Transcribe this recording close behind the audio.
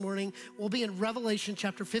morning. We'll be in Revelation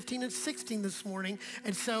chapter 15 and 16 this morning.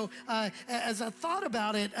 And so as I thought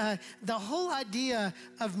about it, the whole idea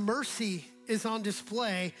of mercy is on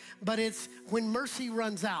display, but it's when mercy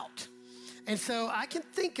runs out. And so I can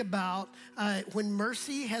think about when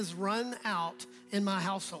mercy has run out in my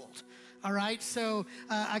household. All right, so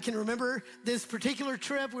I can remember this particular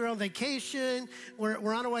trip. We were on vacation.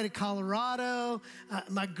 We're on our way to Colorado.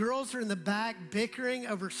 My girls are in the back bickering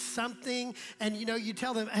over something. And, you know, you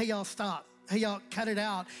tell them, hey, y'all, stop. Hey, y'all, cut it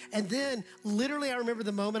out. And then literally I remember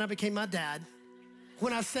the moment I became my dad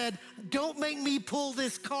when I said, don't make me pull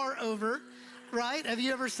this car over, right? Have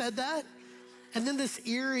you ever said that? And then this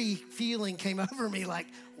eerie feeling came over me like,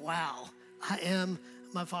 wow, I am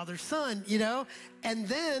my father's son, you know? And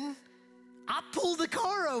then I pulled the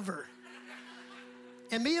car over.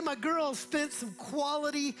 And me and my girls spent some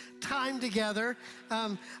quality time together.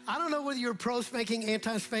 I don't know whether you're pro-spanking,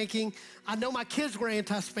 anti-spanking. I know my kids were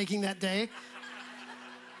anti-spanking that day.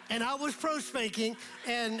 And I was pro-spanking,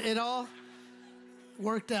 and it all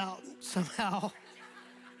worked out somehow.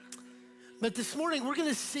 But this morning, we're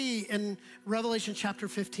gonna see in Revelation chapter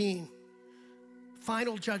 15,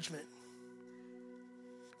 final judgment.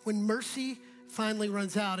 When mercy finally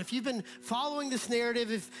runs out. If you've been following this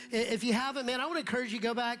narrative, if you haven't, man, I want to encourage you to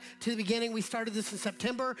go back to the beginning. We started this in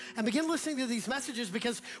September and begin listening to these messages,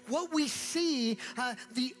 because what we see,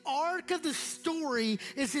 the arc of the story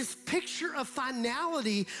is this picture of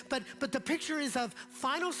finality, but the picture is of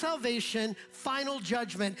final salvation, final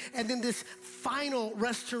judgment, and then this final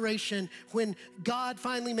restoration when God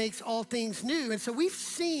finally makes all things new. And so we've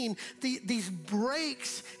seen these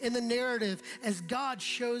breaks in the narrative as God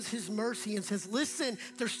shows his mercy and says, listen,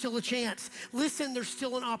 there's still a chance. Listen, there's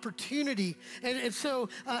still an opportunity. And so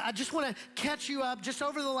I just want to catch you up just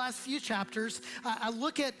over the last few chapters. I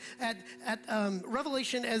look at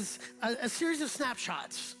Revelation as a series of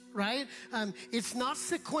snapshots, right? It's not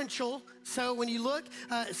sequential. So when you look,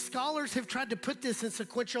 scholars have tried to put this in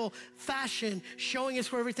sequential fashion, showing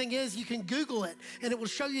us where everything is. You can Google it, and it will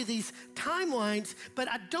show you these timelines, but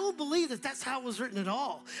I don't believe that that's how it was written at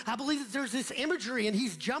all. I believe that there's this imagery, and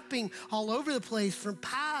he's jumping all over the place from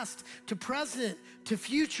past to present to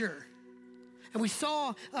future. And we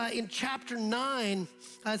saw in chapter 9,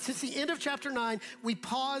 since the end of chapter 9, we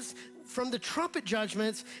paused from the trumpet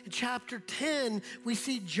judgments. In chapter 10, we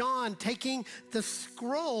see John taking the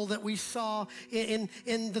scroll that we saw in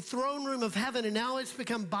the throne room of heaven, and now it's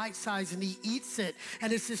become bite-sized, and he eats it.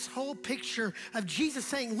 And it's this whole picture of Jesus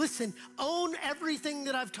saying, listen, own everything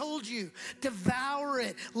that I've told you. Devour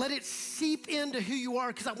it. Let it seep into who you are,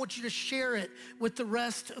 because I want you to share it with the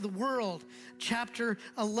rest of the world. Chapter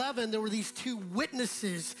 11, there were these two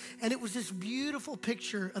witnesses, and it was this beautiful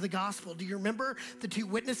picture of the gospel. Do you remember the two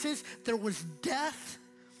witnesses? There was death,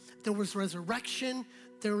 there was resurrection,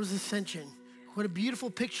 there was ascension. What a beautiful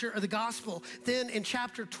picture of the gospel. Then in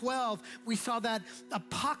chapter 12, we saw that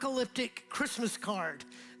apocalyptic Christmas card.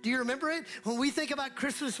 Do you remember it? When we think about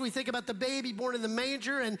Christmas, we think about the baby born in the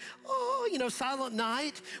manger and, Silent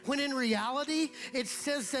Night, when in reality, it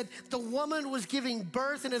says that the woman was giving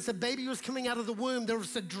birth, and as the baby was coming out of the womb, there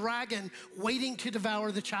was a dragon waiting to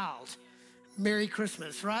devour the child. Merry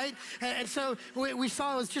Christmas, right? And so we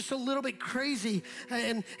saw it was just a little bit crazy.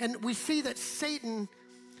 And we see that Satan,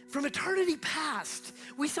 from eternity past,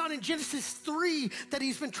 we saw it in Genesis 3 that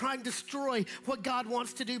he's been trying to destroy what God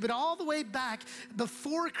wants to do. But all the way back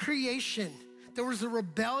before creation, there was a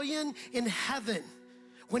rebellion in heaven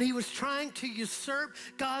when he was trying to usurp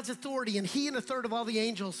God's authority, and he and a third of all the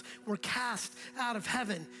angels were cast out of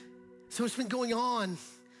heaven. So it's been going on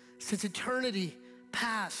since eternity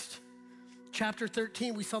past. Chapter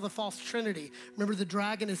 13, we saw the false trinity. Remember, the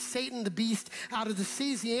dragon is Satan, the beast out of the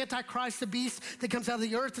seas, the Antichrist, the beast that comes out of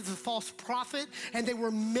the earth, is a false prophet, and they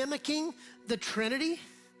were mimicking the Trinity.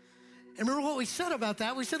 And remember what we said about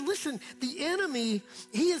that? We said, listen, the enemy,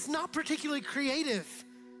 he is not particularly creative,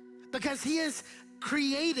 because he is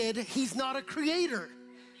created, he's not a creator.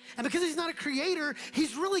 And because he's not a creator,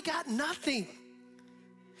 he's really got nothing.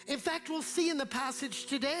 In fact, we'll see in the passage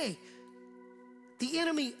today, the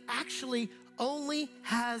enemy actually only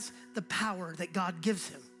has the power that God gives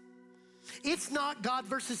him. It's not God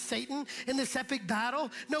versus Satan in this epic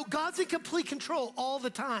battle. No, God's in complete control all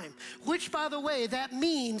the time, which, by the way, that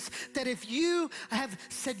means that if you have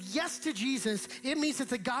said yes to Jesus, it means that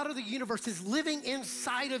the God of the universe is living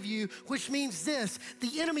inside of you, which means this: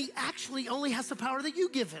 the enemy actually only has the power that you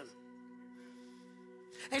give him.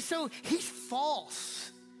 And so he's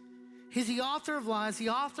false. He's the author of lies, the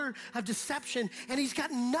author of deception, and he's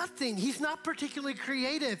got nothing. He's not particularly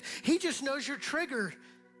creative. He just knows your trigger.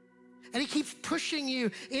 And he keeps pushing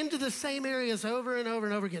you into the same areas over and over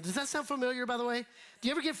and over again. Does that sound familiar, by the way? Do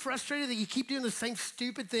you ever get frustrated that you keep doing the same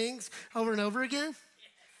stupid things over and over again?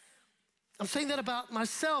 I'm saying that about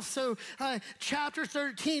myself. So chapter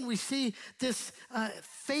 13, we see this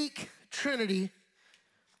fake Trinity,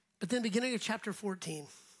 but then beginning of chapter 14,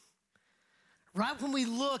 right when we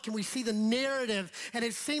look and we see the narrative and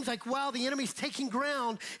it seems like, wow, the enemy's taking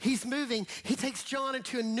ground, he's moving. He takes John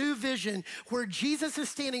into a new vision where Jesus is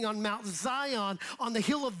standing on Mount Zion on the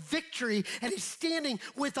hill of victory, and he's standing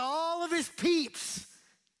with all of his peeps.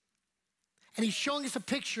 And he's showing us a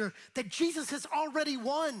picture that Jesus has already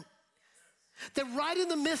won. That right in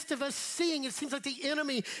the midst of us seeing, it seems like the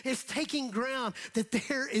enemy is taking ground, that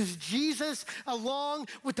there is Jesus along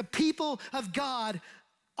with the people of God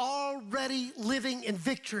already living in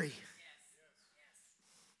victory.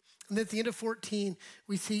 And then at the end of 14,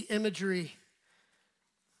 we see imagery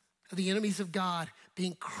of the enemies of God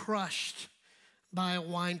being crushed by a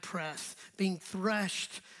wine press, being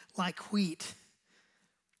threshed like wheat.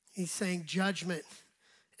 He's saying judgment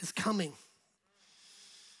is coming.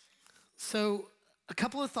 So a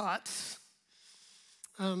couple of thoughts.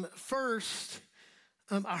 First,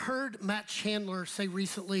 I heard Matt Chandler say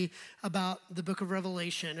recently about the book of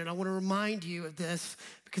Revelation, and I want to remind you of this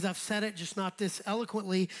because I've said it, just not this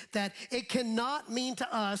eloquently, that it cannot mean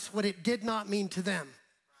to us what it did not mean to them.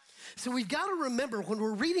 So we've got to remember when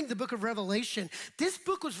we're reading the book of Revelation, this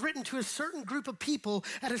book was written to a certain group of people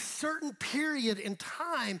at a certain period in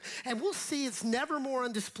time. And we'll see it's never more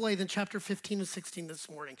on display than chapter 15 and 16 this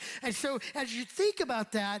morning. And so as you think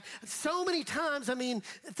about that, so many times, I mean,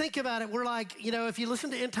 think about it. We're like, you know, if you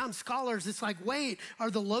listen to end time scholars, it's like, wait,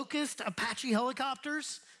 are the Locust Apache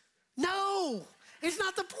helicopters? No, it's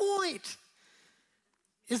not the point.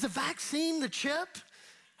 Is the vaccine the chip?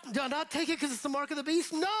 Do I not take it because it's the mark of the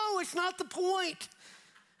beast? No, it's not the point.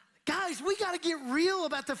 Guys, we got to get real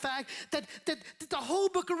about the fact that the whole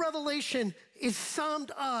book of Revelation is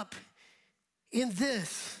summed up in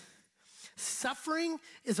this. Suffering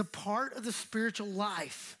is a part of the spiritual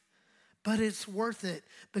life, but it's worth it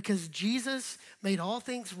because Jesus made all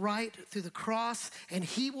things right through the cross, and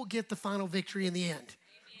he will get the final victory in the end. Amen.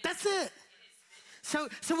 That's it. So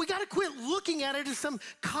we got to quit looking at it as some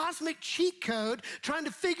cosmic cheat code, trying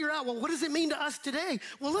to figure out, well, what does it mean to us today?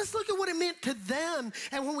 Well, let's look at what it meant to them.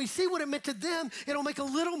 And when we see what it meant to them, it'll make a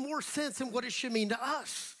little more sense than what it should mean to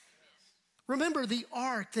us. Remember, the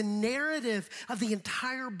arc, the narrative of the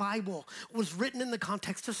entire Bible was written in the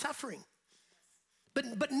context of suffering,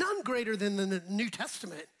 but none greater than the New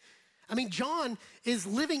Testament. I mean, John is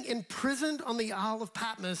living imprisoned on the Isle of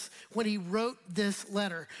Patmos when he wrote this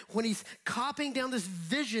letter. When he's copying down this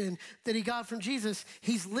vision that he got from Jesus,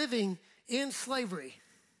 he's living in slavery.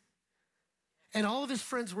 And all of his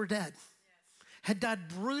friends were dead, had died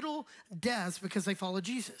brutal deaths because they followed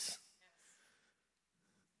Jesus.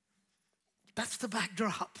 That's the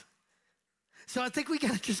backdrop. So I think we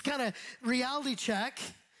got to just kind of reality check.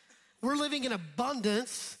 We're living in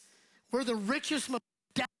abundance. We're the richest, most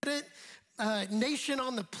decadent nation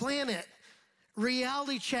on the planet.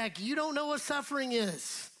 Reality check. You don't know what suffering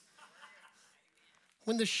is.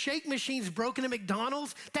 When the shake machine's broken at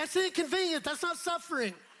McDonald's, that's inconvenient. That's not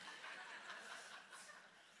suffering.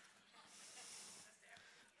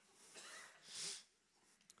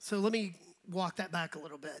 So let me walk that back a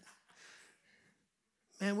little bit.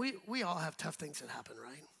 Man, we all have tough things that happen,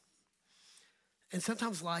 right? And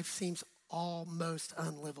sometimes life seems almost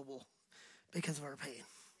unlivable because of our pain.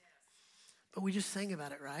 But we just sang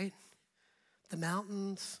about it, right? The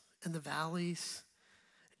mountains and the valleys,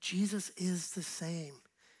 Jesus is the same.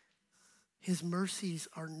 His mercies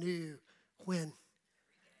are new when?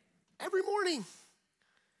 Every morning.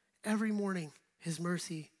 Every morning, his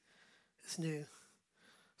mercy is new.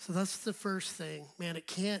 So that's the first thing. Man, it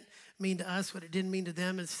can't mean to us what it didn't mean to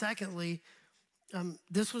them. And secondly,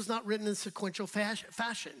 this was not written in sequential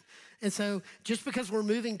fashion. And so just because we're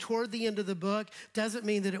moving toward the end of the book doesn't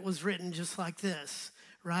mean that it was written just like this,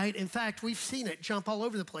 right? In fact, we've seen it jump all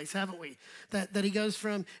over the place, haven't we? That he goes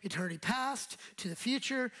from eternity past to the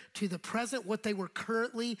future to the present, what they were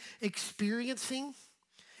currently experiencing.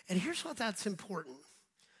 And here's what that's important.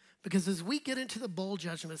 Because as we get into the bowl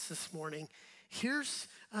judgments this morning, here's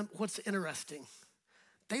what's interesting.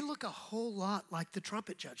 They look a whole lot like the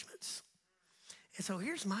trumpet judgments. And so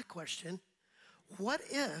here's my question. What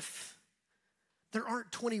if there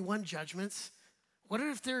aren't 21 judgments? What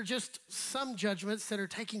if there are just some judgments that are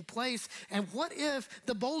taking place? And what if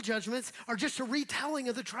the bowl judgments are just a retelling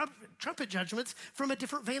of the trumpet judgments from a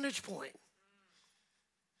different vantage point?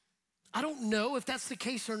 I don't know if that's the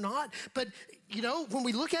case or not, but when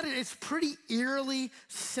we look at it, it's pretty eerily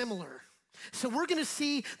similar. So we're going to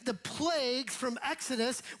see the plagues from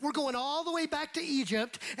Exodus. We're going all the way back to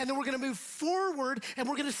Egypt, and then we're going to move forward, and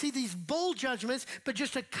we're going to see these bowl judgments. But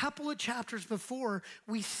just a couple of chapters before,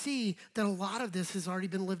 we see that a lot of this has already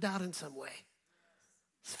been lived out in some way.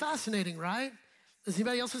 It's fascinating, right? Does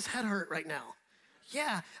anybody else's head hurt right now?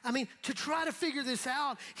 Yeah, to try to figure this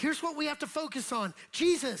out, here's what we have to focus on: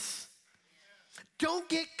 Jesus. Don't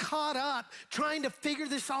get caught up trying to figure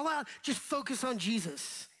this all out. Just focus on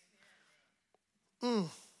Jesus.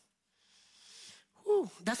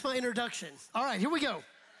 That's my introduction. All right, here we go.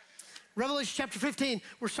 Revelation chapter 15,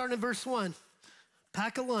 we're starting in verse 1.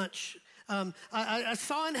 Pack a lunch. I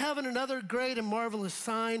saw in heaven another great and marvelous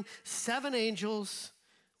sign, 7 angels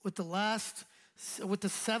with the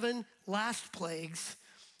 7 last plagues.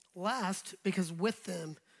 Last, because with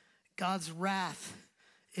them, God's wrath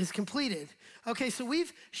is completed. Okay, so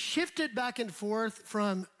we've shifted back and forth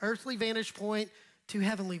from earthly vantage point to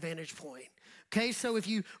heavenly vantage point. Okay, so if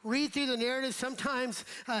you read through the narrative, sometimes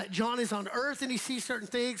John is on earth and he sees certain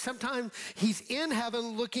things. Sometimes he's in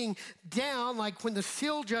heaven looking down, like when the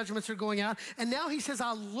seal judgments are going out. And now he says,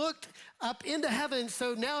 I looked up into heaven.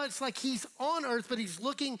 So now it's like he's on earth, but he's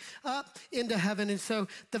looking up into heaven. And so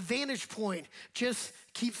the vantage point just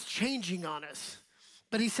keeps changing on us.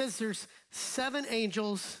 But he says there's 7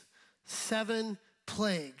 angels, 7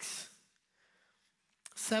 plagues.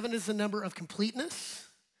 7 is the number of completeness.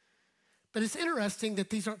 But it's interesting that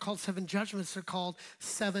these aren't called 7 judgments, they're called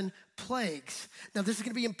 7 plagues. Now, this is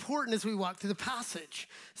going to be important as we walk through the passage.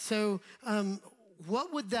 So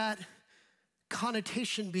what would that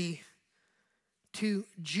connotation be to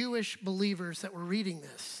Jewish believers that were reading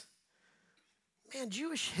this? Man,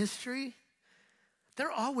 Jewish history,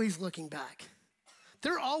 they're always looking back.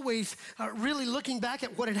 They're always really looking back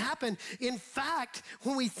at what had happened. In fact,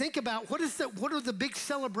 when we think about what are the big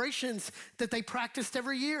celebrations that they practiced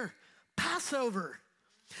every year? Passover.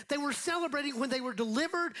 They were celebrating when they were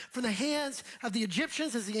delivered from the hands of the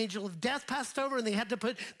Egyptians as the angel of death passed over, and they had to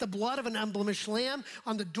put the blood of an unblemished lamb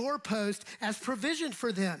on the doorpost as provision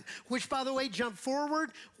for them, which, by the way, jump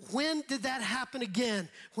forward. When did that happen again?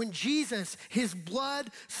 When Jesus, his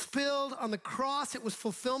blood spilled on the cross. It was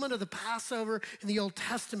fulfillment of the Passover in the Old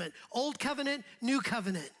Testament. Old covenant, new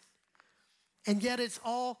covenant. And yet it's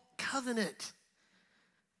all covenant.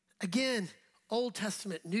 Again, Old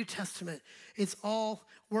Testament, New Testament, it's all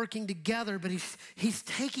working together, but he's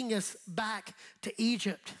taking us back to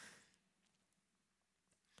Egypt.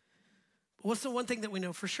 But what's the one thing that we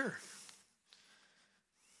know for sure?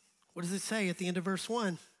 What does it say at the end of verse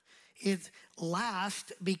 1? It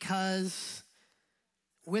lasts because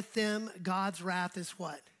with them, God's wrath is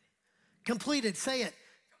what? Completed. Say it.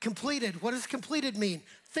 Completed. What does completed mean?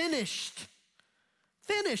 Finished.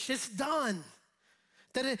 Finished. It's done.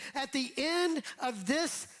 That at the end of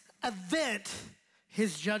this event,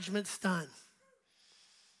 his judgment's done.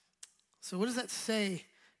 So what does that say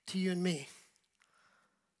to you and me?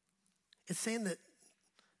 It's saying that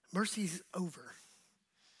mercy's over.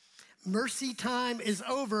 Mercy time is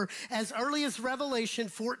over. As early as Revelation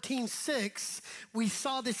 14:6, we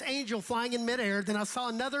saw this angel flying in midair. Then I saw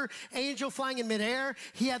another angel flying in midair.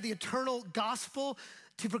 He had the eternal gospel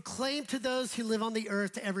to proclaim to those who live on the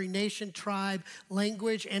earth, to every nation, tribe,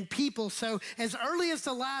 language, and people. So as early as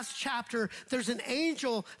the last chapter, there's an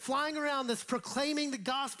angel flying around that's proclaiming the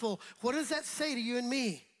gospel. What does that say to you and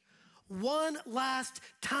me? One last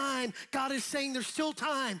time, God is saying there's still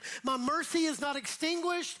time. My mercy is not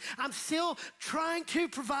extinguished. I'm still trying to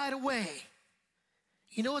provide a way.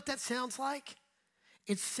 You know what that sounds like?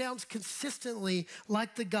 It sounds consistently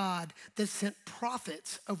like the God that sent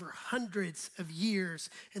prophets over hundreds of years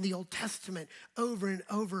in the Old Testament over and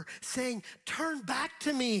over saying, turn back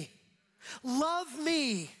to me, love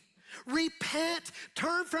me, repent,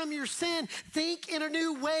 turn from your sin, think in a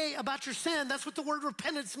new way about your sin. That's what the word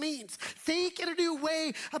repentance means. Think in a new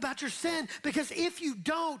way about your sin, because if you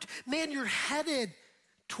don't, man, you're headed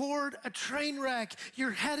toward a train wreck.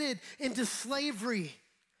 You're headed into slavery.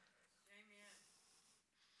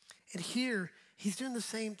 And here, he's doing the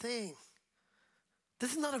same thing.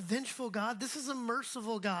 This is not a vengeful God. This is a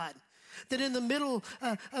merciful God. That in the middle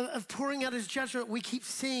of pouring out his judgment, we keep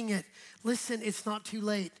seeing it. Listen, it's not too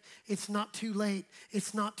late. It's not too late.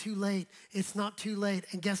 It's not too late. It's not too late.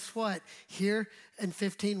 And guess what? Here in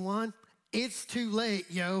 15:1, it's too late,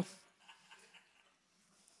 yo.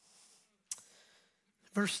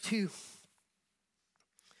 Verse 2.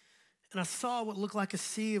 And I saw what looked like a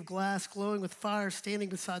sea of glass glowing with fire standing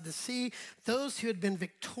beside the sea. Those who had been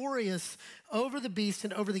victorious over the beast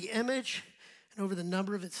and over the image and over the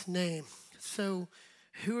number of its name. So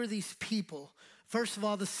who are these people? First of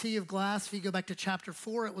all, the sea of glass, if you go back to chapter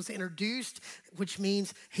 4, it was introduced, which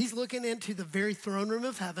means he's looking into the very throne room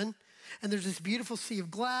of heaven. And there's this beautiful sea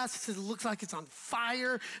of glass. It says it looks like it's on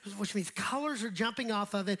fire, which means colors are jumping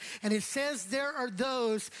off of it. And it says there are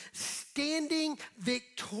those standing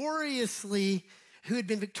victoriously who had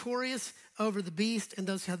been victorious over the beast and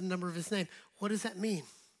those who had the number of his name. What does that mean?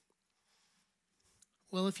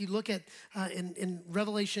 Well, if you look at in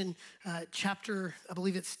Revelation chapter, I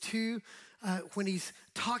believe it's 2, when he's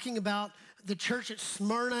talking about the church at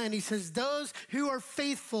Smyrna, and he says, those who are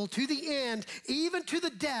faithful to the end, even to the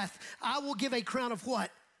death, I will give a crown of what?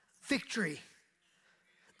 Victory.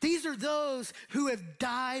 These are those who have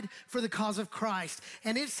died for the cause of Christ.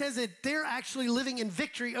 And it says that they're actually living in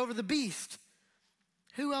victory over the beast.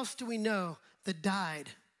 Who else do we know that died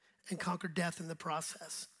and conquered death in the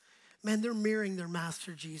process? Man, they're mirroring their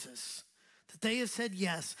master Jesus. That they have said,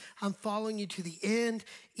 yes, I'm following you to the end,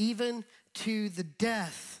 even to the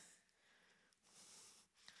death.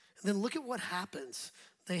 And then look at what happens.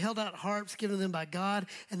 They held out harps given them by God,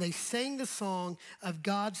 and they sang the song of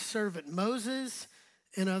God's servant Moses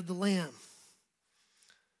and of the Lamb.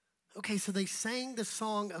 Okay, so they sang the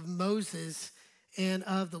song of Moses and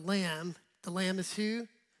of the Lamb. The Lamb is who?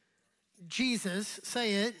 Jesus.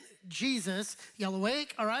 Say it. Jesus. Y'all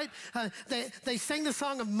awake? All right. They sang the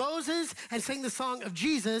song of Moses and sang the song of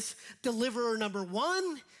Jesus, deliverer number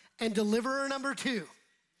 1 and deliverer number 2.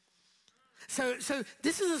 So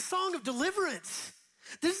this is a song of deliverance.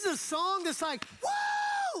 This is a song that's like,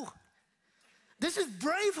 whoa! This is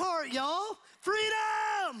Braveheart, y'all.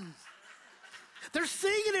 Freedom! They're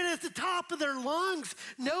singing it at the top of their lungs.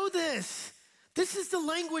 Know this. This is the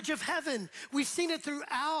language of heaven. We've seen it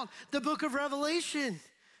throughout the book of Revelation.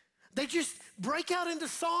 They just break out into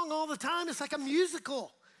song all the time. It's like a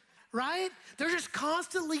musical, right? They're just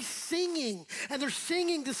constantly singing, and they're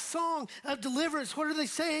singing the song of deliverance. What are they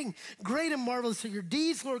saying? Great and marvelous are your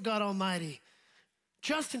deeds, Lord God Almighty.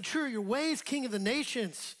 Just and true are your ways, King of the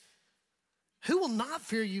nations. Who will not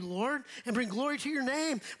fear you, Lord, and bring glory to your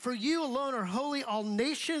name? For you alone are holy. All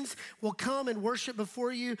nations will come and worship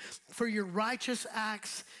before you, for your righteous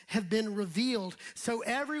acts have been revealed. So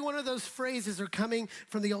every one of those phrases are coming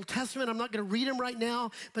from the Old Testament. I'm not going to read them right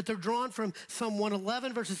now, but they're drawn from Psalm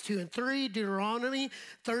 111, verses 2 and 3, Deuteronomy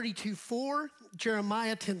 32:4,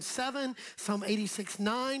 Jeremiah 10:7, Psalm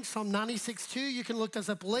 86:9, Psalm 96:2. You can look those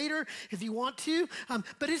up later if you want to.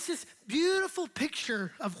 But it's this beautiful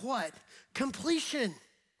picture of what? Completion.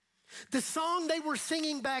 The song they were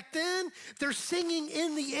singing back then, they're singing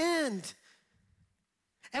in the end.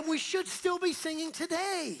 And we should still be singing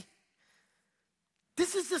today.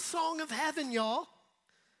 This is the song of heaven, y'all.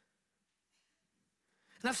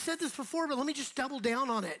 And I've said this before, but let me just double down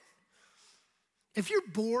on it. If you're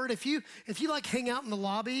bored, if you like hang out in the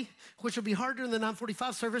lobby, which will be harder in the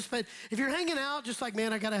 9:45 service, but if you're hanging out just like,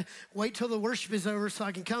 man, I gotta wait till the worship is over so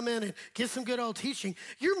I can come in and get some good old teaching,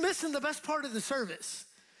 you're missing the best part of the service,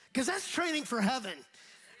 because that's training for heaven,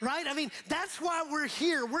 right? I mean, that's why we're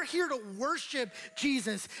here. We're here to worship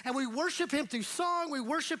Jesus, and we worship him through song, we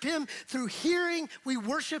worship him through hearing, we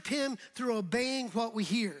worship him through obeying what we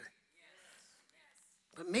hear.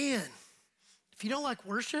 But man, if you don't like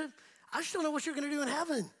worship, I just don't know what you're going to do in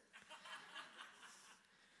heaven.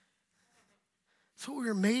 That's what we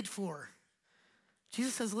were made for.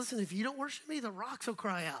 Jesus says, listen, if you don't worship me, the rocks will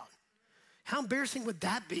cry out. How embarrassing would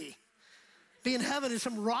that be? Be in heaven and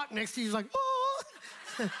some rock next to you is like, oh.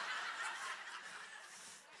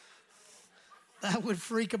 That would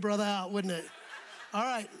freak a brother out, wouldn't it? All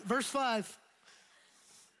right, verse 5.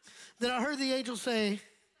 Then I heard the angel say,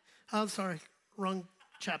 I'm sorry, wrong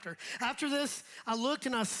chapter. After this, I looked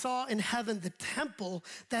and I saw in heaven the temple,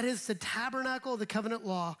 that is the tabernacle of the covenant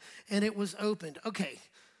law, and it was opened. Okay,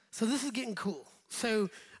 so this is getting cool.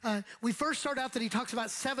 So we first start out that he talks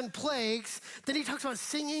about 7 plagues. Then he talks about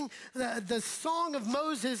singing the song of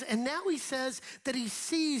Moses, and now he says that he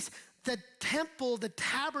sees the temple, the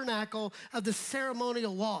tabernacle of the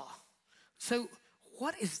ceremonial law. So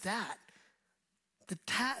what is that?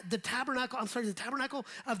 The tabernacle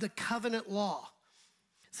of the covenant law.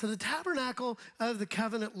 So the tabernacle of the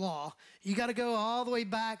covenant law, you got to go all the way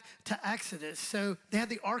back to Exodus. So they had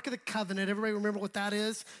the Ark of the Covenant. Everybody remember what that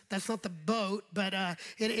is? That's not the boat, but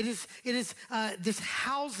it is this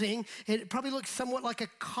housing. It probably looks somewhat like a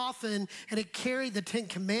coffin, and it carried the 10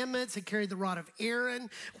 Commandments. It carried the rod of Aaron,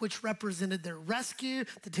 which represented their rescue.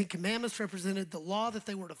 The 10 Commandments represented the law that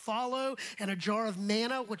they were to follow, and a jar of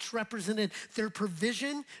manna, which represented their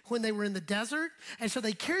provision when they were in the desert. And so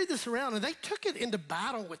they carried this around, and they took it into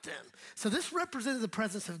battle dwell with them. So this represented the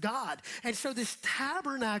presence of God. And so this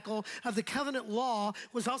tabernacle of the covenant law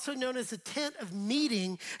was also known as the tent of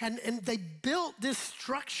meeting, and they built this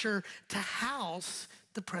structure to house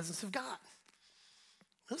the presence of God.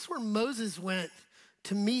 That's where Moses went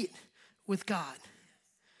to meet with God.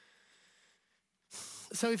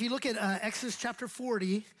 So if you look at Exodus chapter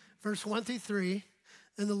 40, verse 1 through 3,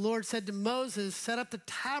 then the Lord said to Moses, set up the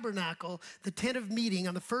tabernacle, the tent of meeting,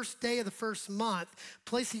 on the first day of the first month.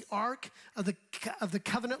 Place the ark of the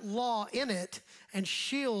covenant law in it and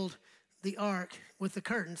shield the ark with the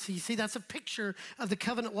curtain. So you see, that's a picture of the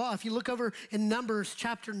covenant law. If you look over in Numbers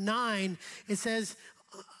chapter 9, it says,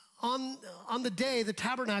 on the day, the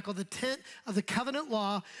tabernacle, the tent of the covenant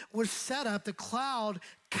law was set up. The cloud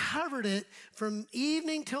covered it from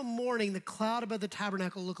evening till morning. The cloud above the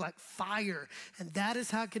tabernacle looked like fire. And that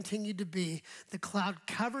is how it continued to be. The cloud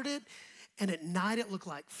covered it, and at night it looked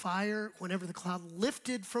like fire. Whenever the cloud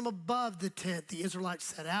lifted from above the tent, the Israelites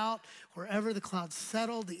set out. Wherever the cloud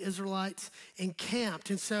settled, the Israelites encamped.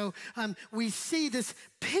 And so we see this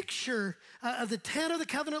picture of the tent of the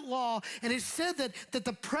covenant law, and it said that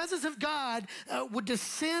the presence of God would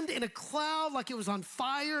descend in a cloud like it was on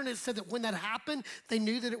fire, and it said that when that happened, they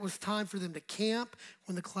knew that it was time for them to camp.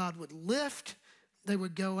 When the cloud would lift, they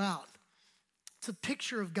would go out. It's a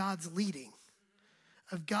picture of God's leading,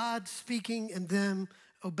 of God speaking and them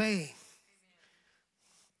obeying.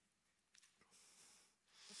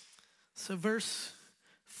 So verse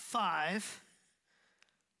 5,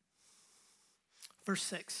 verse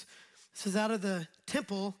 6, says, out of the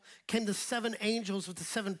temple came the 7 angels with the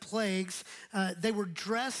 7 plagues. They were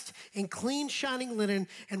dressed in clean, shining linen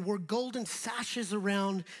and wore golden sashes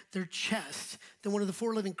around their chest. Then one of the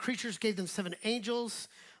 4 living creatures gave to the 7 angels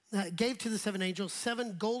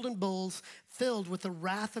 7 golden bowls filled with the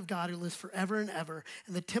wrath of God who lives forever and ever.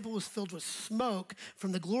 And the temple was filled with smoke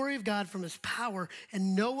from the glory of God, from his power.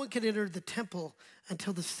 And no one could enter the temple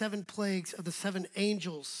until the 7 plagues of the 7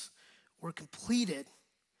 angels were completed.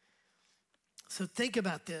 So think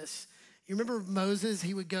about this. You remember Moses,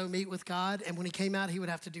 he would go meet with God, and when he came out, he would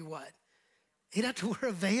have to do what? He'd have to wear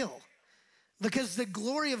a veil, because the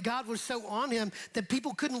glory of God was so on him that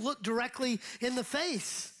people couldn't look directly in the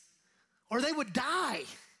face, or they would die.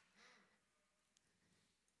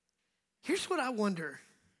 Here's what I wonder.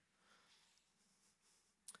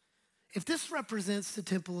 If this represents the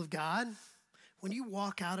temple of God, when you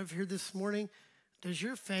walk out of here this morning, does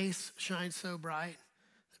your face shine so bright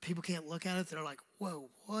that people can't look at it? They're like, whoa,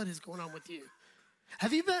 what is going on with you?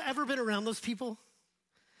 Have you ever been around those people?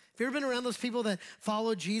 Have you ever been around those people that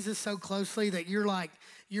follow Jesus so closely that you're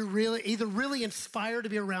really either really inspired to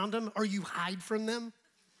be around them or you hide from them?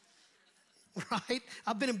 Right?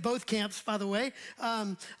 I've been in both camps, by the way.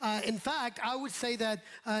 In fact, I would say that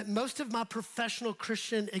most of my professional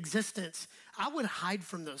Christian existence, I would hide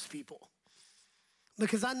from those people,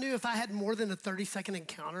 because I knew if I had more than a 30-second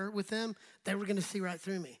encounter with them, they were going to see right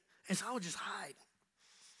through me. And so I would just hide,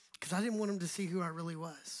 because I didn't want them to see who I really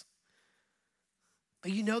was.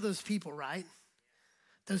 But you know those people, right?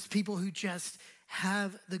 Those people who just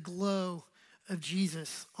have the glow of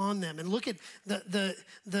Jesus on them. And look at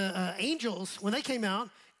the angels, when they came out,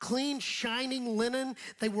 clean, shining linen.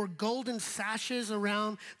 They wore golden sashes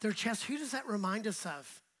around their chest. Who does that remind us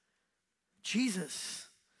of? Jesus,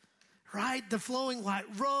 right? The flowing white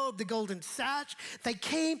robe, the golden sash. They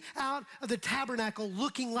came out of the tabernacle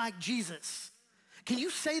looking like Jesus. Can you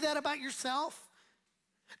say that about yourself?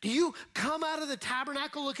 Do you come out of the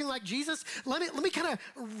tabernacle looking like Jesus? Let me kind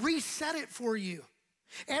of reset it for you.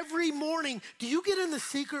 Every morning, do you get in the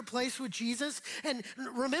secret place with Jesus? And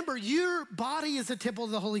remember, your body is a temple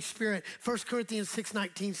of the Holy Spirit, 1 Corinthians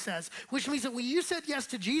 6:19 says, which means that when you said yes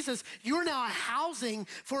to Jesus, you're now a housing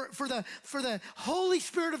for the Holy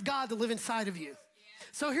Spirit of God to live inside of you.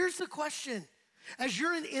 So here's the question. As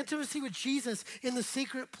you're in intimacy with Jesus in the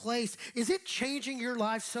secret place, is it changing your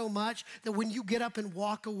life so much that when you get up and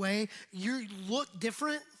walk away, you look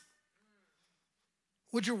different?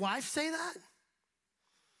 Would your wife say that?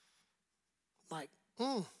 Like,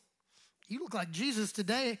 you look like Jesus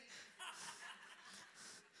today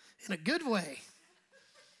in a good way.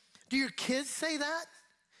 Do your kids say that?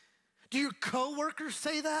 Do your coworkers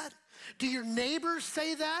say that? Do your neighbors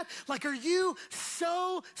say that? Like, are you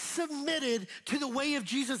so submitted to the way of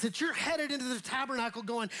Jesus that you're headed into the tabernacle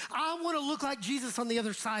going, I want to look like Jesus on the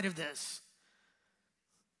other side of this?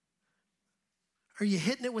 Are you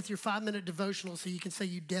hitting it with your 5-minute devotional so you can say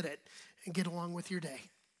you did it and get along with your day?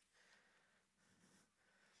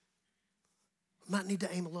 Might need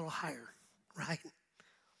to aim a little higher, right?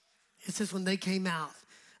 It says when they came out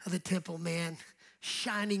of the temple, man,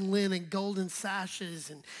 shining linen, golden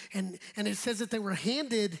sashes. And it says that they were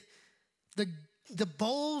handed the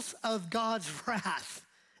bowls of God's wrath.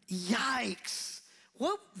 Yikes.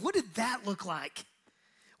 What did that look like?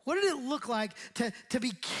 What did it look like to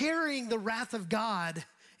be carrying the wrath of God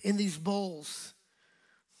in these bowls?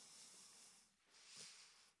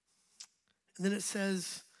 And then it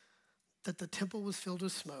says that the temple was filled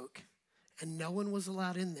with smoke and no one was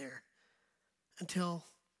allowed in there until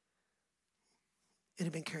it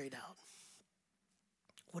had been carried out.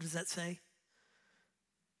 What does that say?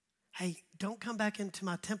 Hey, don't come back into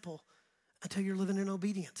my temple until you're living in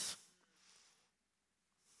obedience.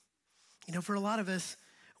 You know, for a lot of us,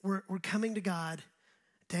 we're coming to God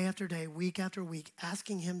day after day, week after week,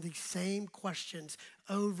 asking him these same questions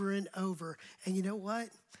over and over. And you know what?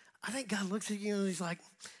 I think God looks at you and he's like,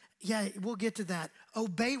 yeah, we'll get to that.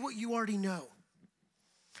 Obey what you already know.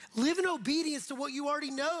 Live in obedience to what you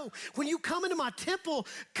already know. When you come into my temple,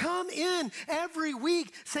 come in every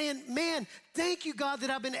week saying, man, thank you, God, that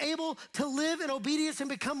I've been able to live in obedience and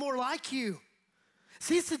become more like you.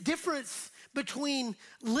 See, it's the difference between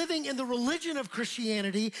living in the religion of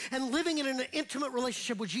Christianity and living in an intimate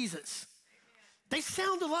relationship with Jesus. They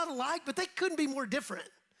sound a lot alike, but they couldn't be more different.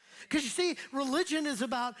 Because you see, religion is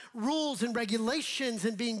about rules and regulations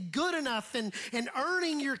and being good enough and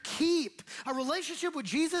earning your keep. A relationship with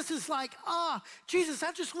Jesus is like, Jesus,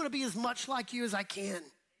 I just want to be as much like you as I can.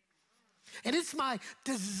 And it's my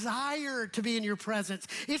desire to be in your presence.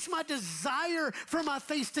 It's my desire for my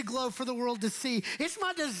face to glow for the world to see. It's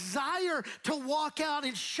my desire to walk out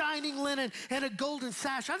in shining linen and a golden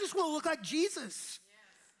sash. I just want to look like Jesus.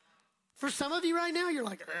 For some of you right now, you're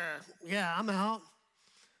like, yeah, I'm out.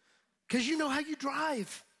 Because you know how you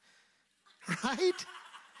drive, right?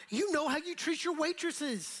 You know how you treat your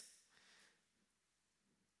waitresses.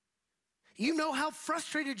 You know how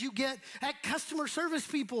frustrated you get at customer service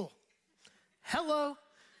people. Hello,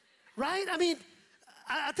 right? I mean,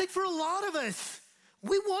 I think for a lot of us,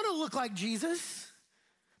 we want to look like Jesus,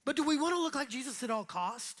 but do we want to look like Jesus at all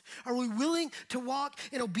cost? Are we willing to walk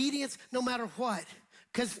in obedience no matter what?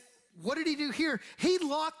 Because what did he do here? He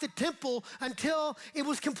locked the temple until it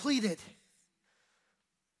was completed.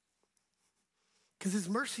 Because his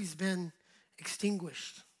mercy's been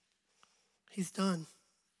extinguished. He's done.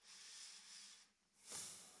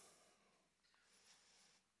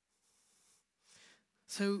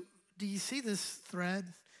 So, do you see this thread?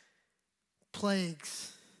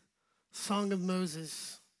 Plagues, Song of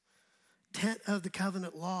Moses, tent of the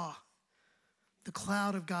covenant law, the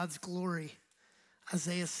cloud of God's glory,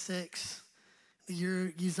 Isaiah 6, the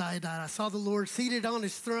year Uzziah died. I saw the Lord seated on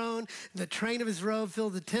his throne, the train of his robe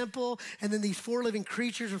filled the temple, and then these four living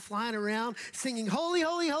creatures are flying around singing, holy,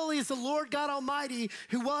 holy, holy is the Lord God Almighty,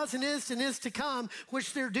 who was and is to come,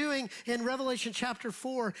 which they're doing in Revelation chapter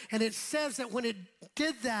 4. And it says that when it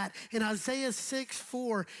did that in Isaiah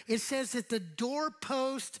 6:4, it says that the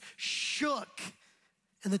doorpost shook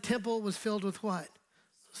and the temple was filled with what?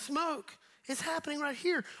 Smoke. It's happening right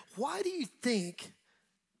here. Why do you think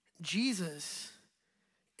Jesus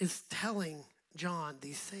is telling John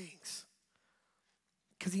these things?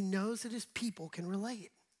 Because he knows that his people can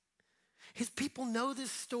relate. His people know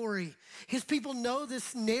this story. His people know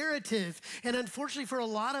this narrative. And unfortunately for a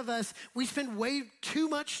lot of us, we spend way too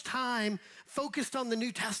much time focused on the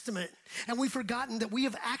New Testament. And we've forgotten that we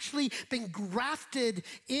have actually been grafted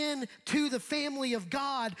into the family of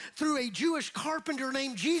God through a Jewish carpenter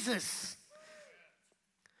named Jesus.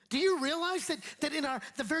 Do you realize that in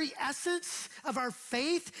the very essence of our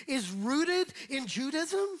faith is rooted in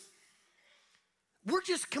Judaism? We're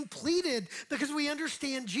just completed because we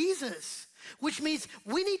understand Jesus, which means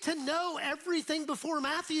we need to know everything before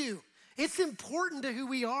Matthew. It's important to who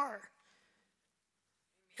we are.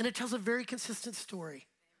 And it tells a very consistent story.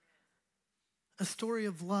 A story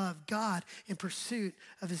of love, God in pursuit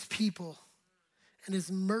of his people and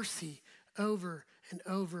his mercy over and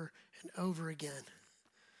over and over again.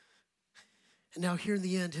 And now here in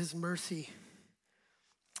the end, his mercy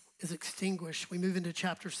is extinguished. We move into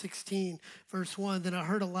chapter 16, verse 1. Then I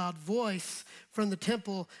heard a loud voice from the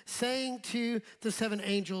temple saying to the seven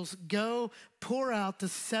angels, go pour out the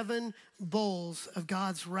 7 bowls of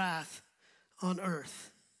God's wrath on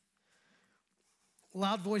earth.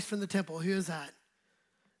 Loud voice from the temple. Who is that?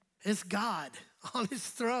 It's God on his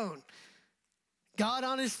throne. God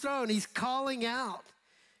on his throne. He's calling out.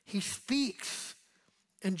 He speaks.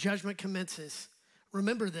 And judgment commences.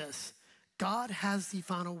 Remember this, God has the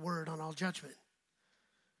final word on all judgment.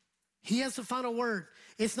 He has the final word.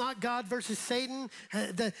 It's not God versus Satan.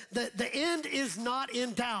 The end is not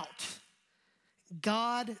in doubt.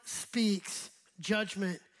 God speaks,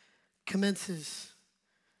 judgment commences.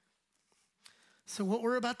 So what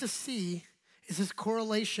we're about to see is this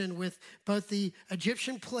correlation with both the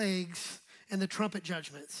Egyptian plagues and the trumpet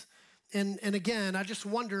judgments. And again, I just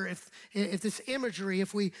wonder if this imagery,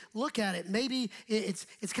 if we look at it, maybe it's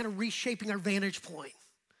kind of reshaping our vantage point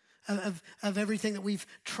of everything that we've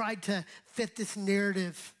tried to fit this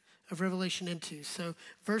narrative of Revelation into. So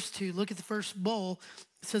verse 2, look at the first bowl.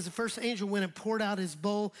 It says the first angel went and poured out his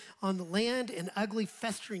bowl on the land, and ugly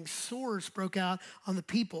festering sores broke out on the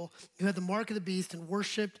people who had the mark of the beast and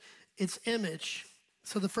worshiped its image.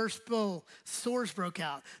 So the first bowl, sores broke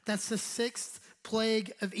out. That's the sixth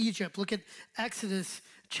plague of Egypt. Look at Exodus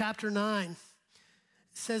chapter 9. It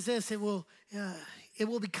says this, it will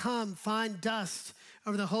become fine dust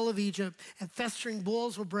over the whole of Egypt, and festering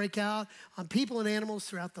boils will break out on people and animals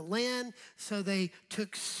throughout the land. So they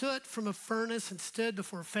took soot from a furnace and stood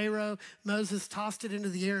before Pharaoh. Moses tossed it into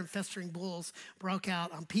the air, and festering boils broke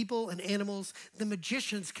out on people and animals. The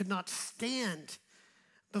magicians could not stand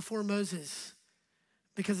before Moses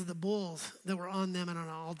because of the boils that were on them and on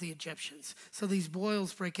all the Egyptians. So these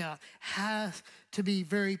boils break out. Has to be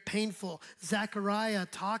very painful. Zechariah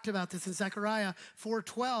talked about this in Zechariah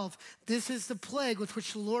 4:12. This is the plague with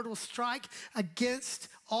which the Lord will strike against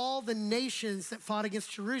all the nations that fought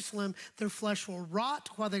against Jerusalem. Their flesh will rot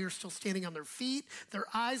while they are still standing on their feet. Their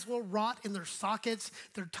eyes will rot in their sockets.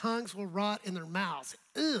 Their tongues will rot in their mouths.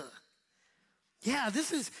 Ugh. Yeah,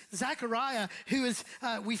 this is Zechariah, who is,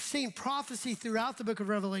 we've seen prophecy throughout the book of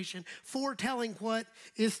Revelation, foretelling what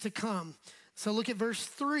is to come. So look at verse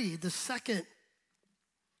 3, the second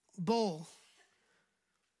bowl.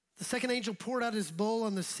 The second angel poured out his bowl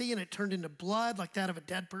on the sea, and it turned into blood like that of a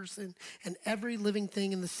dead person, and every living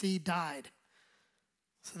thing in the sea died.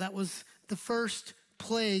 So that was the first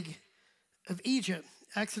plague of Egypt.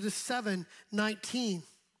 Exodus 7:19.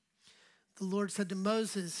 The Lord said to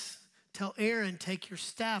Moses, tell Aaron, take your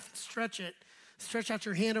staff and stretch it. Stretch out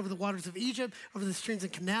your hand over the waters of Egypt, over the streams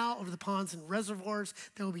and canal, over the ponds and reservoirs.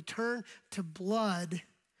 They will be turned to blood.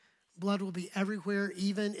 Blood will be everywhere,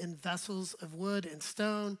 even in vessels of wood and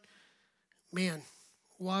stone. Man,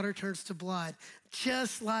 water turns to blood,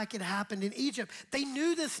 just like it happened in Egypt. They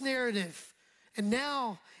knew this narrative, and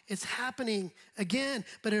now it's happening again.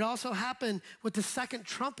 But it also happened with the second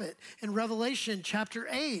trumpet in Revelation chapter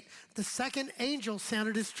 8. The second angel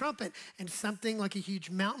sounded his trumpet, and something like a huge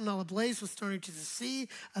mountain all ablaze was thrown into the sea.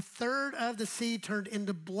 A third of the sea turned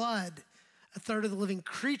into blood. A third of the living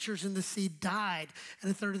creatures in the sea died,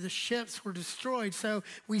 and a third of the ships were destroyed. So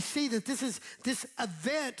we see that this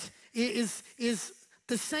event is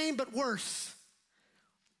the same but worse.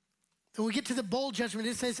 When we get to the bowl judgment,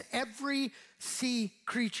 it says every sea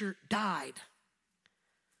creature died.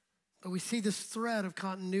 But we see this thread of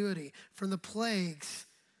continuity from the plagues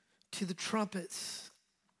to the trumpets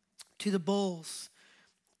to the bowls.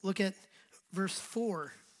 Look at verse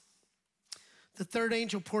 4. The third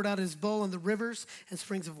angel poured out his bowl on the rivers and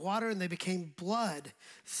springs of water, and they became blood.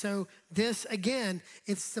 So this, again,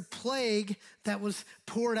 it's the plague that was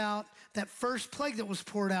poured out, that first plague that was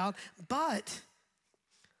poured out, but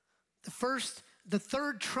the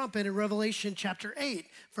third trumpet in Revelation chapter 8,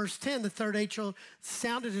 verse 10, the third angel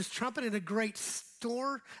sounded his trumpet, and a great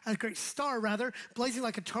star, blazing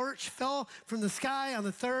like a torch, fell from the sky on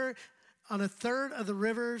a third of the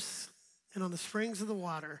rivers and on the springs of the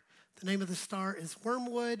water. The name of the star is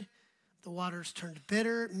Wormwood. The waters turned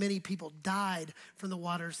bitter. Many people died from the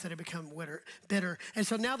waters that had become bitter. And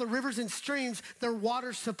so now the rivers and streams, their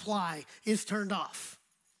water supply is turned off.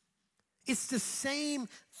 It's the same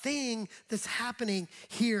thing that's happening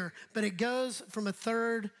here, but it goes from a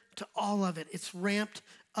third to all of it. It's ramped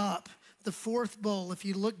up. The fourth bowl, if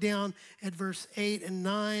you look down at verse 8 and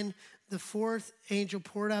 9, the fourth angel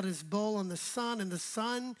poured out his bowl on the sun, and the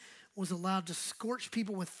sun was allowed to scorch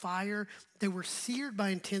people with fire. They were seared by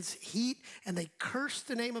intense heat, and they cursed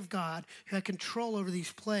the name of God who had control over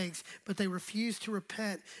these plagues, but they refused to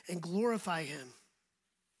repent and glorify him.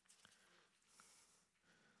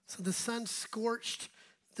 So the sun scorched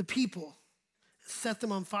the people, set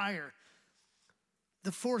them on fire.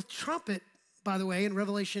 The fourth trumpet, by the way, in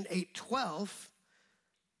Revelation 8:12,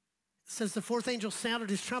 says the fourth angel sounded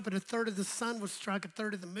his trumpet. A third of the sun was struck, a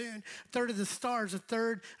third of the moon, a third of the stars, a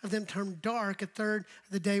third of them turned dark, a third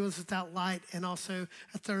of the day was without light, and also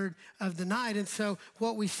a third of the night. And so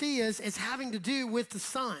what we see is it's having to do with the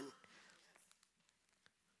sun.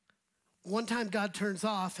 One time God turns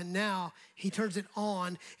off, and now he turns it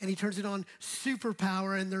on, and he turns it on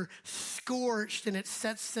superpower, and they're scorched, and it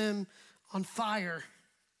sets them on fire.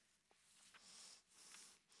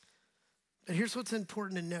 But here's what's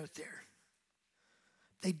important to note there.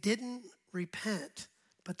 They didn't repent,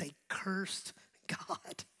 but they cursed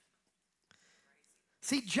God.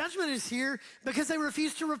 See, judgment is here because they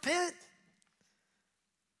refuse to repent.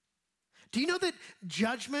 Do you know that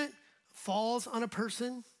judgment falls on a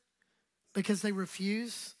person because they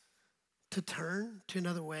refuse to turn to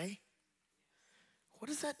another way? What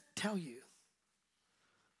does that tell you?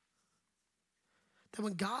 That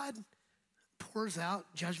when God pours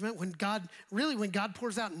out judgment, when God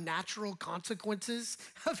pours out natural consequences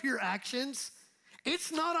of your actions,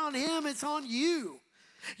 it's not on him, it's on you.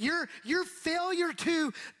 Your failure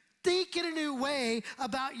to think in a new way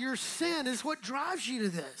about your sin is what drives you to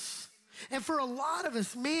this. And for a lot of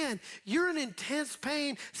us, man, you're in intense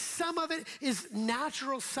pain. Some of it is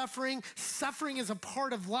natural suffering. Suffering is a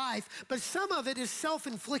part of life, but some of it is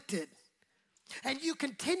self-inflicted. And you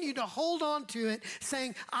continue to hold on to it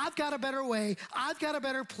saying, I've got a better way. I've got a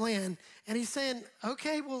better plan. And he's saying,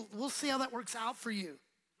 okay, well, we'll see how that works out for you.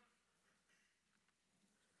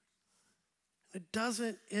 It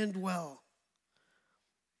doesn't end well.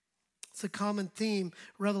 It's a common theme,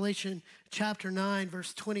 Revelation chapter 9,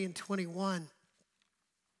 verse 20 and 21. It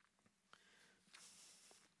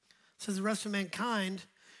says, the rest of mankind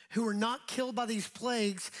who were not killed by these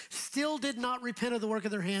plagues still did not repent of the work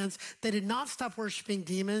of their hands. They did not stop worshiping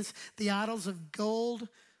demons, the idols of gold,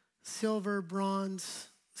 silver, bronze,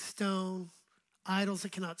 stone, idols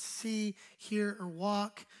that cannot see, hear, or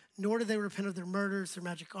walk, nor did they repent of their murders, their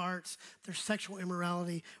magic arts, their sexual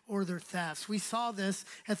immorality, or their thefts. We saw this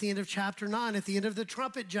at the end of chapter 9, at the end of the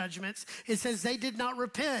trumpet judgments. It says they did not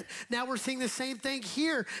repent. Now we're seeing the same thing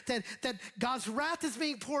here, that God's wrath is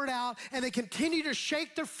being poured out, and they continue to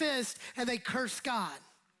shake their fist, and they curse God.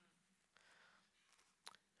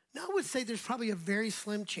 Now I would say there's probably a very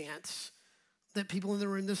slim chance that people in the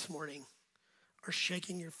room this morning are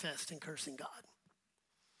shaking your fist and cursing God.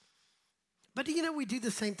 But do you know we do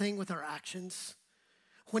the same thing with our actions?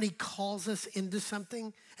 When he calls us into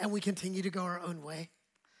something and we continue to go our own way?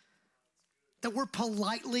 That we're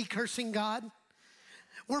politely cursing God?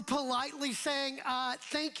 We're politely saying,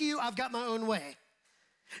 thank you, I've got my own way.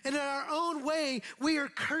 And in our own way, we are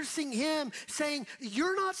cursing him, saying,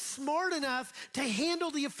 you're not smart enough to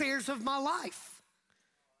handle the affairs of my life.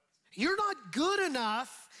 You're not good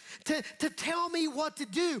enough to tell me what to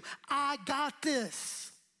do. I got this.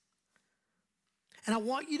 And I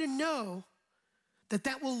want you to know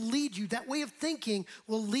that will lead you, that way of thinking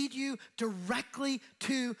will lead you directly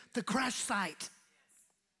to the crash site.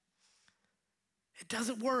 It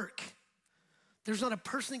doesn't work. There's not a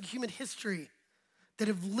person in human history that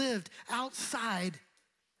have lived outside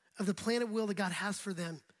of the plan and will that God has for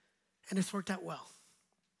them, and it's worked out well.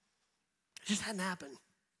 It just hadn't happened.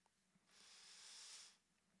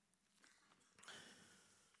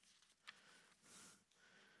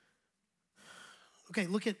 Okay,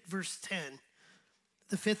 look at verse 10.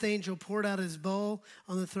 The fifth angel poured out his bowl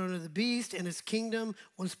on the throne of the beast, and his kingdom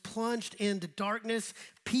was plunged into darkness.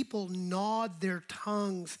 People gnawed their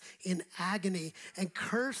tongues in agony and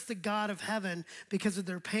cursed the God of heaven because of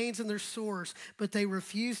their pains and their sores, but they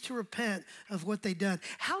refused to repent of what they'd done.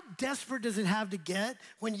 How desperate does it have to get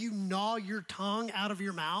when you gnaw your tongue out of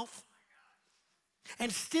your mouth? And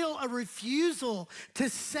still a refusal to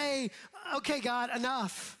say, okay, God,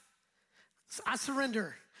 enough. I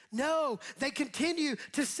surrender. No, they continue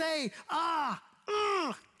to say,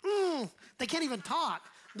 They can't even talk.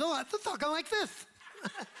 They're talking like this.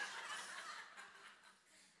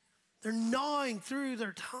 They're gnawing through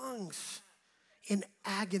their tongues in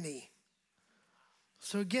agony.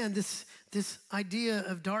 So again, this idea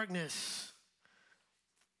of darkness,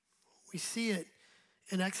 we see it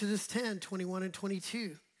in Exodus 10, 21 and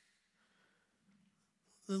 22.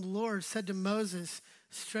 The Lord said to Moses,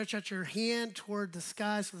 stretch out your hand toward the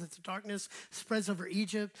sky so that the darkness spreads over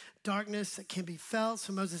Egypt, darkness that can be felt.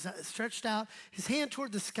 So Moses stretched out his hand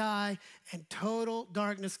toward the sky, and total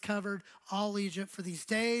darkness covered all Egypt for these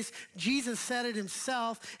days. Jesus said it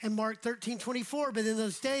himself in Mark 13:24, but in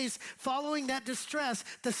those days following that distress,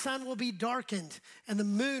 the sun will be darkened and the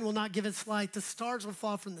moon will not give its light. The stars will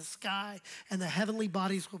fall from the sky and the heavenly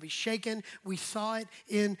bodies will be shaken. We saw it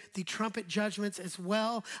in the trumpet judgments as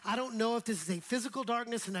well. I don't know if this is a physical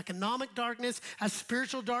darkness, an economic darkness, a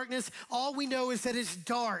spiritual darkness. All we know is that it's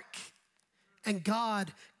dark and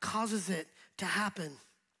God causes it to happen.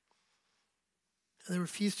 And they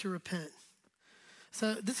refuse to repent.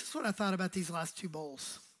 So this is what I thought about these last two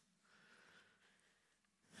bowls.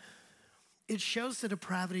 It shows the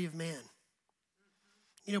depravity of man.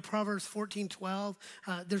 You know, Proverbs 14:12,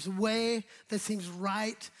 there's a way that seems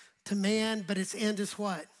right to man, but its end is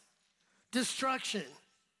what? Destruction,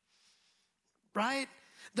 right?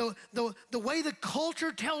 The way the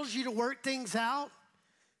culture tells you to work things out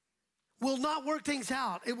will not work things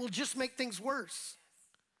out. It will just make things worse.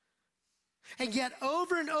 And yet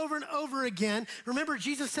over and over and over again, remember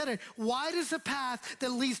Jesus said it, wide is the path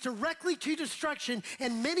that leads directly to destruction,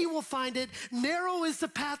 and many will find it. Narrow is the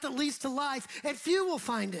path that leads to life, and few will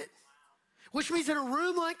find it. Which means in a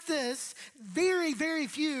room like this, very, very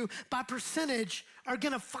few by percentage are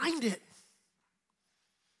gonna find it.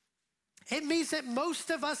 It means that most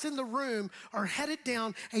of us in the room are headed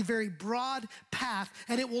down a very broad path,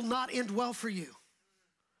 and it will not end well for you.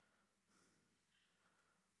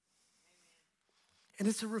 And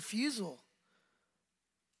it's a refusal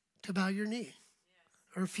to bow your knee,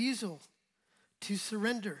 a refusal to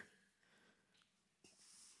surrender.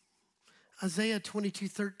 Isaiah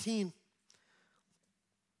 22:13.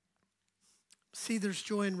 See, there's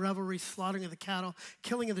joy in revelry, slaughtering of the cattle,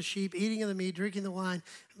 killing of the sheep, eating of the meat, drinking the wine.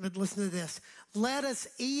 But listen to this. Let us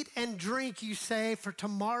eat and drink, you say, for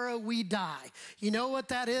tomorrow we die. You know what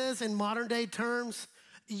that is in modern day terms?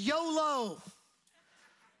 YOLO.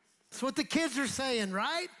 That's what the kids are saying,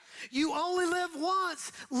 right? You only live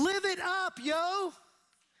once. Live it up, yo.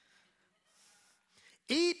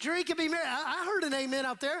 Eat, drink, and be merry. I heard an amen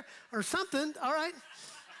out there or something. All right.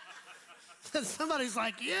 Somebody's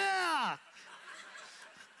like, yeah.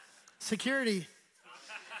 Security.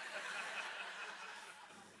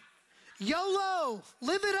 YOLO.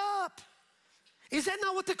 Live it up. Is that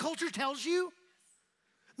not what the culture tells you?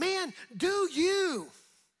 Man, do you.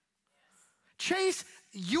 Chase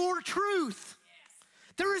your truth.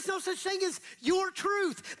 There is no such thing as your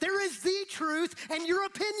truth. There is the truth and your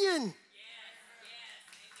opinion.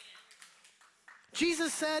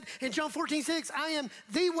 Jesus said in John 14:6, I am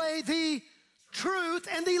the way, the truth,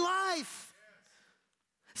 and the life.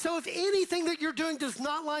 So if anything that you're doing does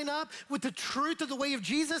not line up with the truth of the way of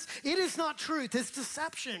Jesus, it is not truth, it's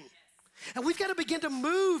deception. And we've got to begin to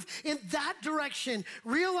move in that direction,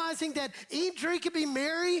 realizing that eat, drink, and be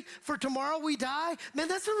merry, for tomorrow we die. Man,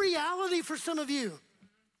 that's a reality for some of you.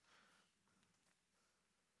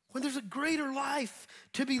 When there's a greater life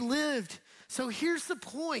to be lived. So here's the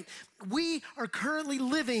point. We are currently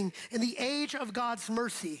living in the age of God's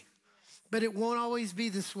mercy, but it won't always be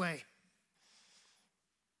this way.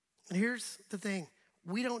 And here's the thing.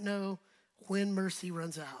 We don't know when mercy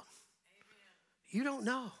runs out. Amen. You don't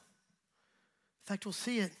know. In fact, we'll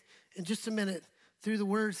see it in just a minute through the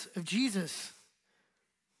words of Jesus.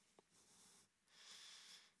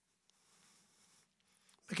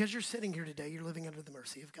 Because you're sitting here today, you're living under the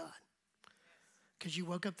mercy of God. Because you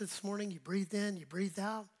woke up this morning, you breathed in, you breathed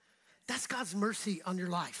out. That's God's mercy on your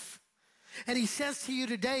life. And he says to you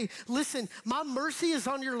today, listen, my mercy is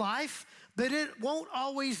on your life, but it won't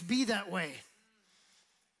always be that way.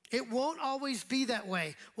 It won't always be that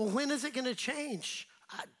way. Well, when is it going to change?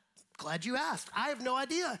 I'm glad you asked. I have no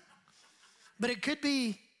idea. But it could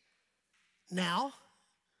be now.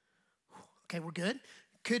 Okay, we're good.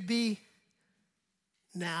 Could be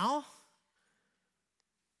now.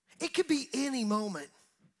 It could be any moment.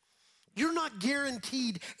 You're not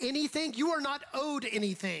guaranteed anything. You are not owed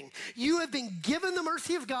anything. You have been given the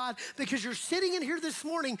mercy of God because you're sitting in here this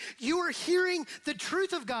morning. You are hearing the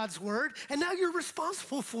truth of God's word, and now you're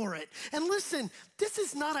responsible for it. And listen, this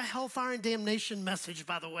is not a hellfire and damnation message,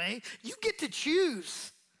 by the way. You get to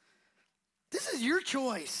choose. This is your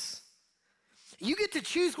choice. You get to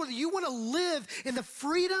choose whether you want to live in the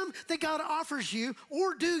freedom that God offers you,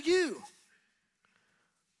 or do you?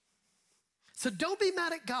 So don't be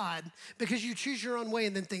mad at God because you choose your own way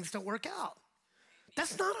and then things don't work out.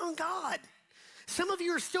 That's not on God. Some of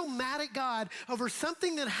you are still mad at God over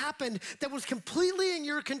something that happened that was completely in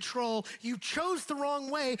your control. You chose the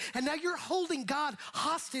wrong way, and now you're holding God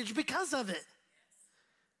hostage because of it.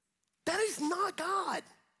 That is not God.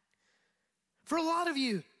 For a lot of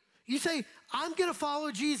you, you say, I'm gonna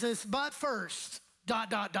follow Jesus, but first, ...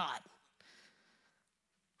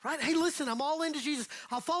 Right? Hey, listen, I'm all into Jesus.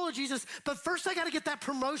 I'll follow Jesus, but first I got to get that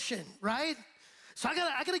promotion, right? So I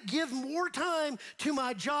got to give more time to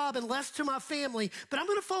my job and less to my family, but I'm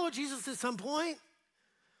going to follow Jesus at some point.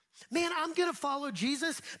 Man, I'm going to follow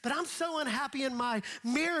Jesus, but I'm so unhappy in my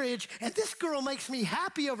marriage, and this girl makes me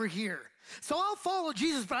happy over here. So I'll follow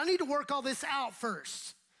Jesus, but I need to work all this out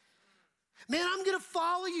first. Man, I'm gonna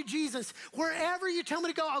follow you, Jesus. Wherever you tell me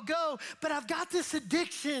to go, I'll go. But I've got this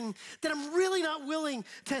addiction that I'm really not willing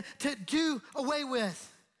to do away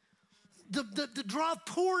with. The draw of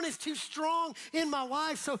porn is too strong in my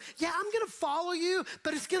life. So yeah, I'm gonna follow you,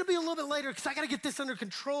 but it's gonna be a little bit later because I gotta get this under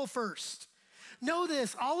control first. Know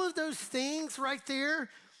this, all of those things right there,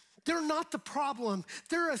 they're not the problem.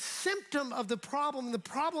 They're a symptom of the problem. The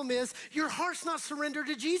problem is your heart's not surrendered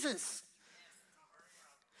to Jesus.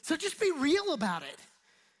 So just be real about it.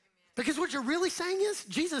 Because what you're really saying is,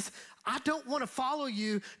 Jesus, I don't want to follow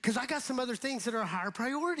you because I got some other things that are a higher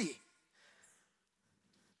priority.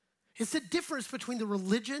 It's the difference between the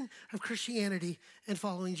religion of Christianity and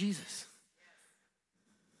following Jesus.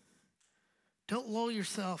 Don't lull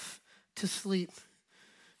yourself to sleep.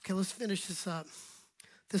 Okay, let's finish this up.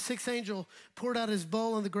 The sixth angel poured out his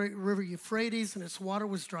bowl on the great river Euphrates, and its water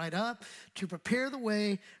was dried up to prepare the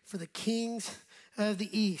way for the kings of the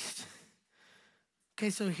east. Okay,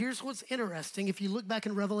 so here's what's interesting. If you look back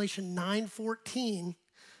in Revelation 9:14,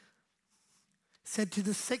 said to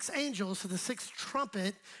the sixth angel, so the sixth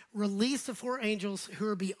trumpet released the four angels who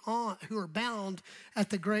are bound at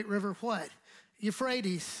the great river, what?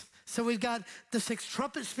 Euphrates. So we've got the sixth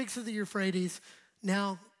trumpet speaks of the Euphrates.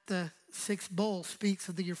 Now the sixth bowl speaks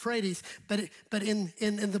of the Euphrates. But in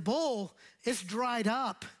the bowl, it's dried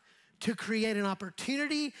up to create an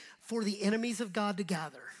opportunity for the enemies of God to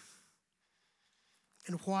gather.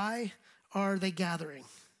 And why are they gathering?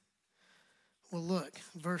 Well, look,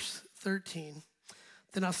 verse 13.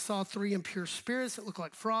 Then I saw three impure spirits that looked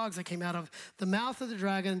like frogs that came out of the mouth of the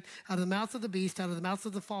dragon, out of the mouth of the beast, out of the mouth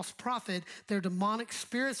of the false prophet. They're demonic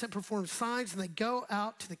spirits that perform signs, and they go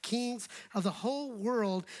out to the kings of the whole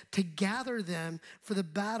world to gather them for the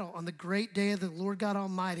battle on the great day of the Lord God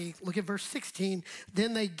Almighty. Look at verse 16.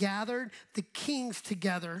 Then they gathered the kings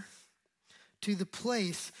together to the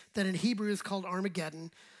place that in Hebrew is called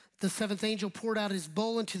Armageddon. The seventh angel poured out his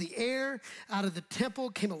bowl into the air. Out of the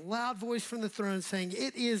temple came a loud voice from the throne saying,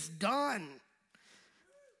 "It is done."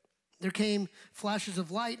 There came flashes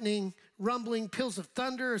of lightning, rumbling, peals of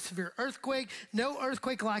thunder, a severe earthquake. No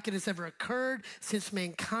earthquake like it has ever occurred since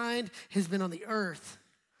mankind has been on the earth.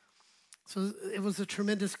 So it was a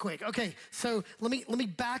tremendous quake. Okay, so let me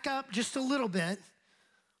back up just a little bit.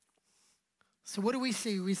 So what do we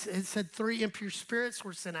see? It said three impure spirits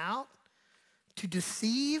were sent out to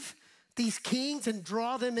deceive these kings and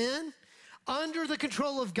draw them in under the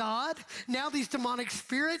control of God. Now these demonic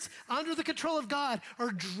spirits under the control of God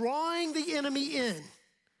are drawing the enemy in,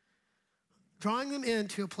 drawing them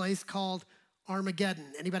into a place called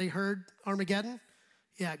Armageddon. Anybody heard Armageddon?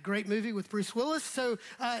 Yeah, great movie with Bruce Willis. So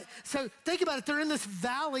think about it. They're in this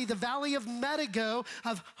valley, the valley of Medigo,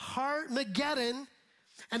 of Armageddon,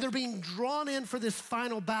 and they're being drawn in for this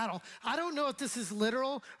final battle. I don't know if this is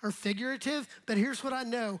literal or figurative, but here's what I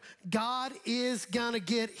know. God is gonna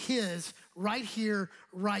get his right here,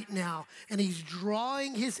 right now. And he's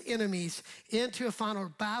drawing his enemies into a final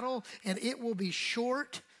battle, and it will be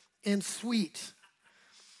short and sweet.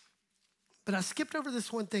 But I skipped over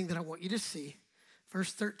this one thing that I want you to see.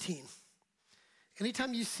 Verse 13.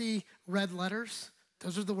 Anytime you see red letters,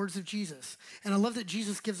 those are the words of Jesus. And I love that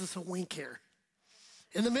Jesus gives us a wink here.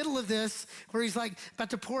 In the middle of this, where he's like about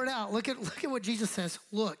to pour it out, look at what Jesus says.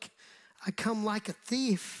 Look, I come like a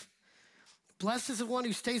thief. Blessed is the one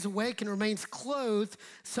who stays awake and remains clothed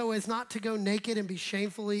so as not to go naked and be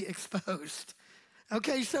shamefully exposed.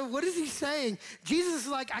 Okay, so what is he saying? Jesus is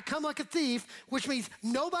like, I come like a thief, which means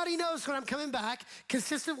nobody knows when I'm coming back,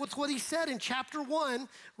 consistent with what he said in chapter 1,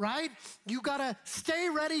 right? You gotta stay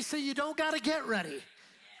ready so you don't gotta get ready.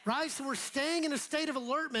 Right? So we're staying in a state of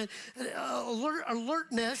alertness.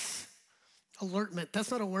 Alertment, that's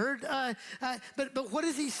not a word. But what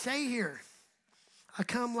does he say here? I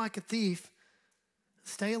come like a thief.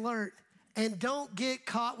 Stay alert. And don't get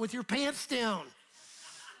caught with your pants down.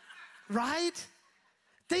 Right?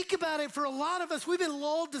 Think about it. For a lot of us, we've been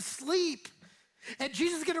lulled to sleep. And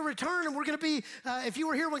Jesus is going to return, and we're going to be, if you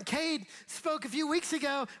were here when Cade spoke a few weeks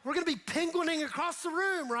ago, we're going to be penguining across the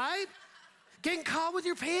room, right? Getting caught with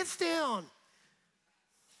your pants down.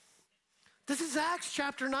 This is Acts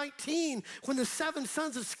chapter 19, when the 7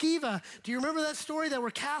 sons of Sceva, do you remember that story? That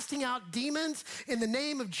were casting out demons in the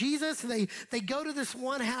name of Jesus, and they go to this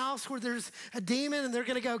one house where there's a demon, and they're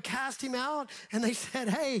gonna go cast him out, and they said,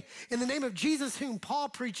 hey, in the name of Jesus whom Paul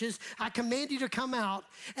preaches, I command you to come out.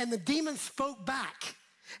 And the demon spoke back,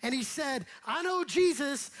 and he said, I know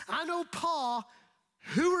Jesus, I know Paul,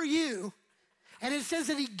 who are you? And it says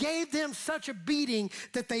that he gave them such a beating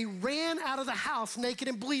that they ran out of the house naked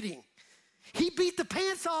and bleeding. He beat the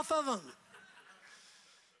pants off of them.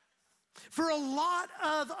 For a lot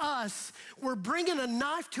of us, we're bringing a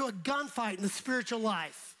knife to a gunfight in the spiritual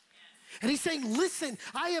life. And he's saying, listen,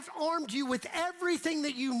 I have armed you with everything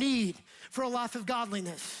that you need for a life of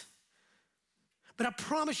godliness. But I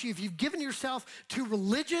promise you, if you've given yourself to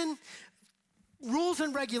religion, rules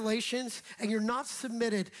and regulations, and you're not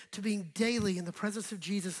submitted to being daily in the presence of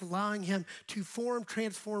Jesus, allowing him to form,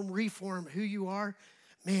 transform, reform who you are,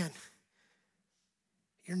 man,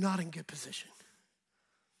 you're not in good position.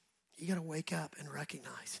 You gotta wake up and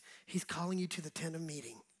recognize he's calling you to the tent of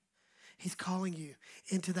meeting. He's calling you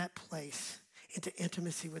into that place, into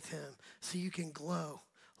intimacy with him, so you can glow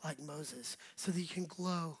like Moses, so that you can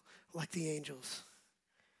glow like the angels.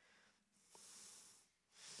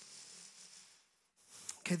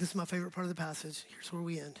 Okay, this is my favorite part of the passage. Here's where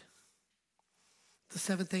we end. The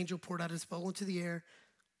seventh angel poured out his bowl into the air,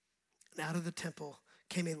 and out of the temple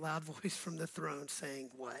came a loud voice from the throne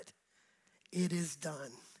saying, what? It is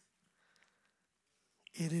done.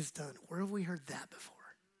 It is done. Where have we heard that before?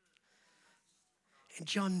 In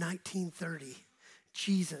John 19:30,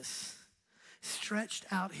 Jesus stretched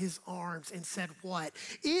out his arms and said, what?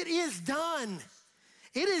 It is done.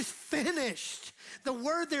 It is finished. The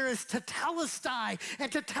word there is tetelestai, and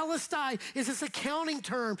tetelestai is this accounting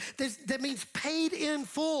term that means paid in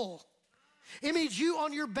full. It means you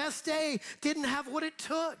on your best day didn't have what it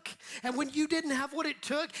took. And when you didn't have what it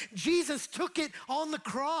took, Jesus took it on the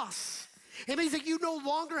cross. It means that you no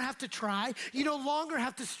longer have to try. You no longer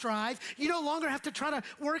have to strive. You no longer have to try to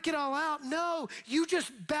work it all out. No, you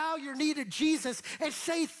just bow your knee to Jesus and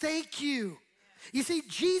say thank you. You see,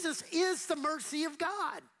 Jesus is the mercy of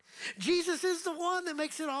God. Jesus is the one that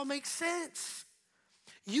makes it all make sense.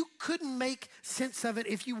 You couldn't make sense of it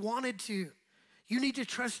if you wanted to. You need to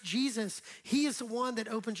trust Jesus. He is the one that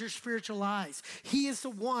opens your spiritual eyes. He is the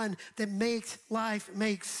one that makes life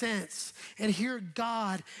make sense. And hear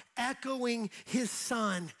God echoing his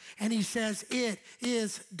son, and he says, it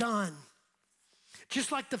is done.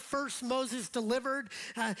 Just like the first Moses delivered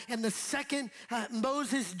and the second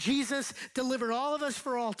Moses, Jesus, delivered all of us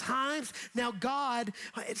for all times. Now God,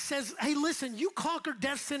 it says, hey, listen, you conquered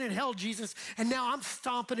death, sin, and hell, Jesus, and now I'm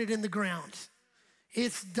stomping it in the ground.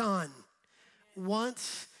 It's done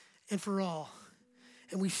once and for all.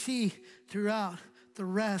 And we see throughout the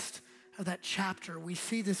rest of that chapter, we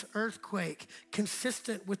see this earthquake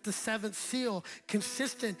consistent with the seventh seal,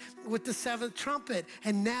 consistent with the seventh trumpet,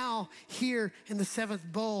 and now here in the seventh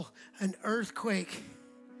bowl, an earthquake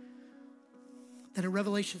that in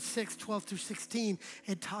Revelation 6:12-16,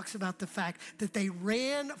 it talks about the fact that they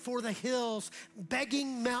ran for the hills,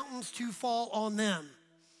 begging mountains to fall on them,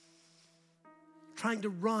 trying to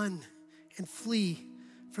run and flee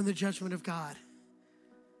from the judgment of God.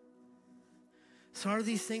 So are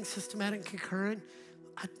these things systematic and concurrent?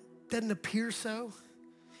 It doesn't appear so.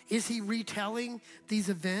 Is he retelling these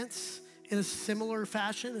events in a similar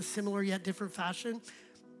fashion, a similar yet different fashion?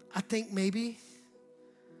 I think maybe.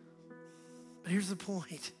 But here's the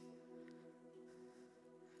point.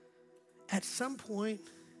 At some point,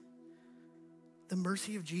 the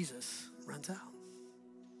mercy of Jesus runs out.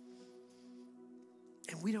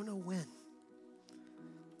 And we don't know when.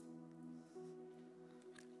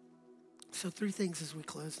 So 3 things as we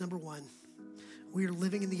close. Number 1, we are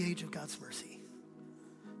living in the age of God's mercy.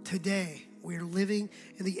 Today, we are living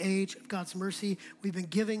in the age of God's mercy. We've been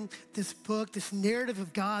giving this book, this narrative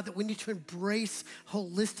of God that we need to embrace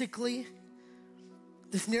holistically.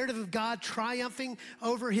 This narrative of God triumphing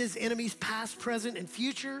over his enemies, past, present, and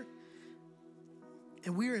future.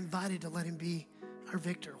 And we are invited to let him be our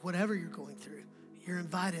victor. Whatever you're going through, you're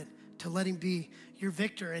invited to let him be your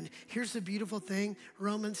victor. And here's the beautiful thing.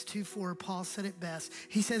 Romans 2:4, Paul said it best.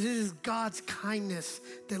 He says, it is God's kindness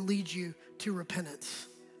that leads you to repentance.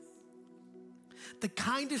 The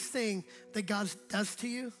kindest thing that God does to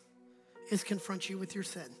you is confront you with your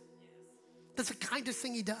sin. That's the kindest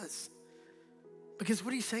thing he does. Because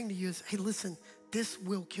what he's saying to you is, hey, listen, this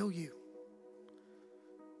will kill you.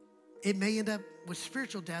 It may end up with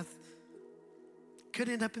spiritual death, could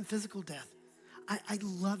end up in physical death. I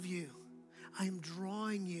love you. I am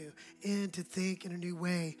drawing you in to think in a new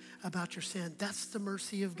way about your sin. That's the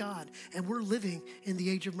mercy of God. And we're living in the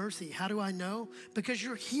age of mercy. How do I know? Because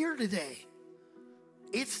you're here today.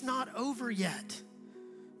 It's not over yet.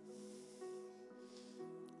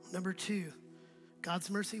 Number 2, God's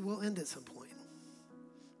mercy will end at some point.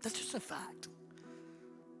 That's just a fact.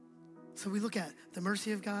 So we look at the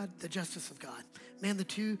mercy of God, the justice of God. Man, the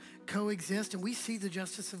two coexist, and we see the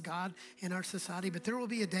justice of God in our society, but there will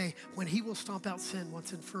be a day when he will stomp out sin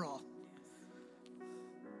once and for all.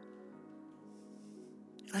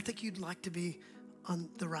 And I think you'd like to be on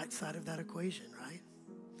the right side of that equation, right?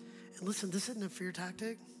 And listen, this isn't a fear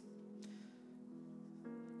tactic,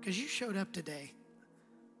 because you showed up today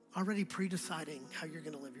already pre-deciding how you're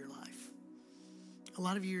going to live your life. A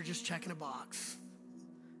lot of you are just checking a box.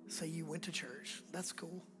 So you went to church. That's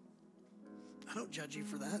cool. I don't judge you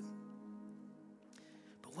for that.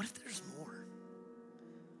 But what if there's more?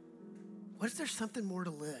 What if there's something more to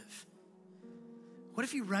live? What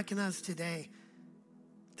if you recognize today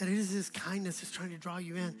that it is his kindness that's trying to draw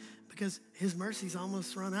you in, because his mercy's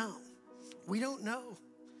almost run out? We don't know,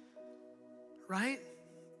 right?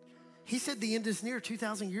 He said the end is near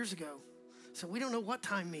 2,000 years ago. So we don't know what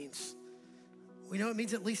time means. We know it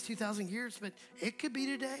means at least 2,000 years, but it could be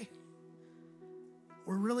today.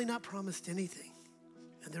 We're really not promised anything.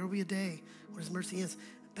 And there will be a day when his mercy ends.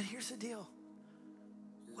 But here's the deal.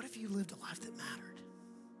 What if you lived a life that mattered?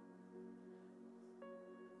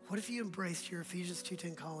 What if you embraced your Ephesians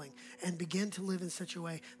 2:10 calling and began to live in such a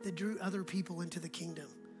way that drew other people into the kingdom,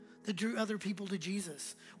 that drew other people to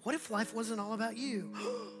Jesus? What if life wasn't all about you?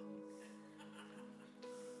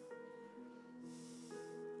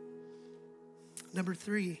 Number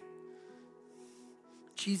 3,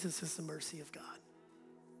 Jesus is the mercy of God.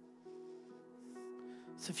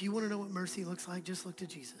 So if you want to know what mercy looks like, just look to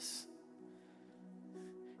Jesus.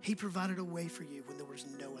 He provided a way for you when there was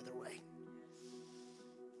no other way.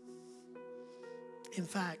 In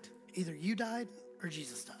fact, either you died or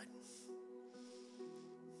Jesus died.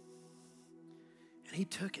 And he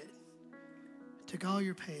took it. Took all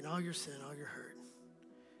your pain, all your sin, all your hurt.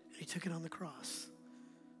 And he took it on the cross.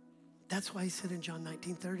 That's why he said in John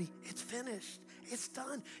 19:30, it's finished. It's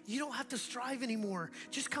done. You don't have to strive anymore.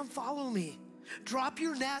 Just come follow me. Drop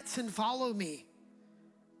your nets and follow me.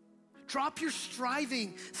 Drop your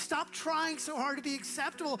striving. Stop trying so hard to be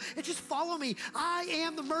acceptable and just follow me. I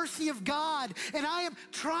am the mercy of God, and I am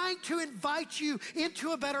trying to invite you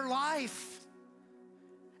into a better life.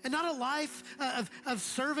 And not a life of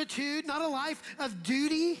servitude, not a life of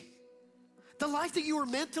duty. The life that you were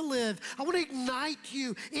meant to live. I want to ignite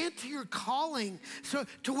you into your calling. So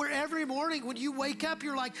to where every morning when you wake up,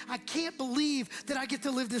 you're like, I can't believe that I get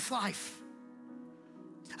to live this life.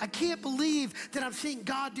 I can't believe that I'm seeing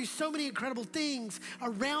God do so many incredible things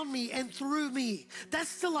around me and through me.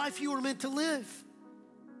 That's the life you were meant to live.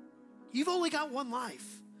 You've only got one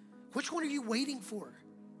life. Which one are you waiting for?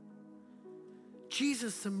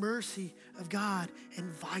 Jesus, the mercy of God,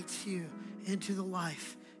 invites you into the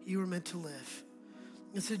life you were meant to live.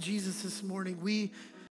 And so Jesus, this morning, we